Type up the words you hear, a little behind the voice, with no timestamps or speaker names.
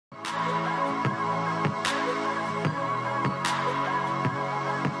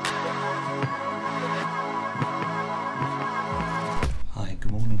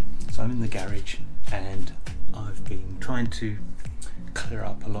garage, and I've been trying to clear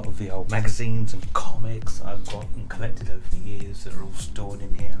up a lot of the old magazines and comics I've got and collected over the years that are all stored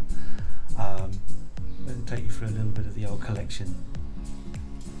in here. I'm going to take you through a little bit of the old collection.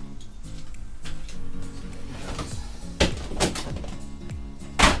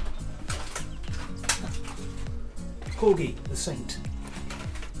 Corgi the Saint.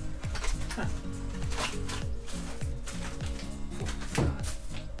 Huh.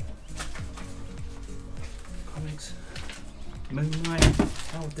 Comics. Moonlight,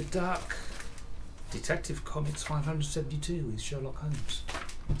 Hour of the Dark, Detective Comics 572 with Sherlock Holmes.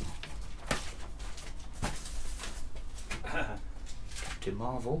 Captain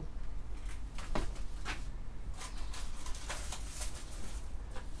Marvel.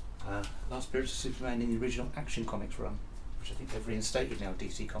 Last Appearance of Superman in the original Action Comics run, which I think they've reinstated now,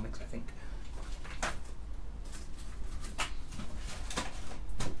 DC Comics, I think.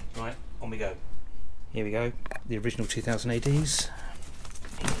 Right, on we go. Here we go, the original 2000 ADs.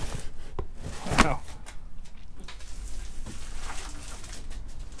 Wow.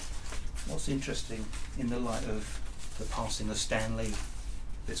 What's interesting in the light of the passing of Stan Lee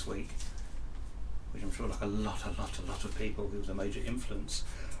this week, which I'm sure like a lot of people, who was a major influence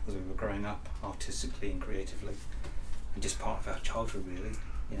as we were growing up artistically and creatively, and just part of our childhood really.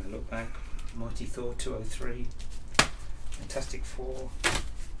 You know, look back, Mighty Thor 203, Fantastic Four,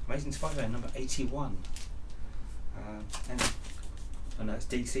 Amazing Spider-Man number 81, and I know it's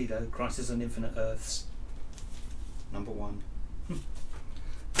DC though, Crisis on Infinite Earths number 1.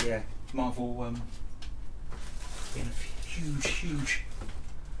 Yeah, Marvel been a huge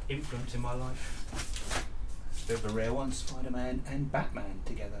influence in my life. It's a bit of a rare one, Spider-Man and Batman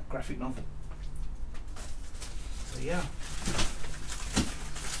together, graphic novel. So yeah.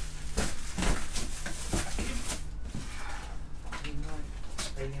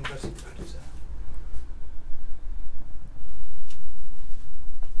 Alien vs Predator.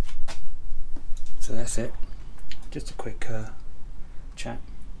 So that's it. Just a quick chat.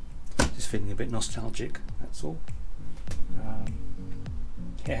 Just feeling a bit nostalgic, that's all.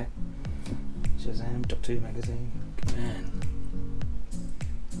 Yeah. Shazam, Doctor Who magazine. Man.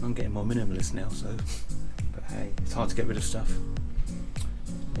 I'm getting more minimalist now, so. But hey, it's hard to get rid of stuff.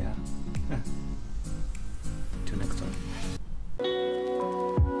 Yeah.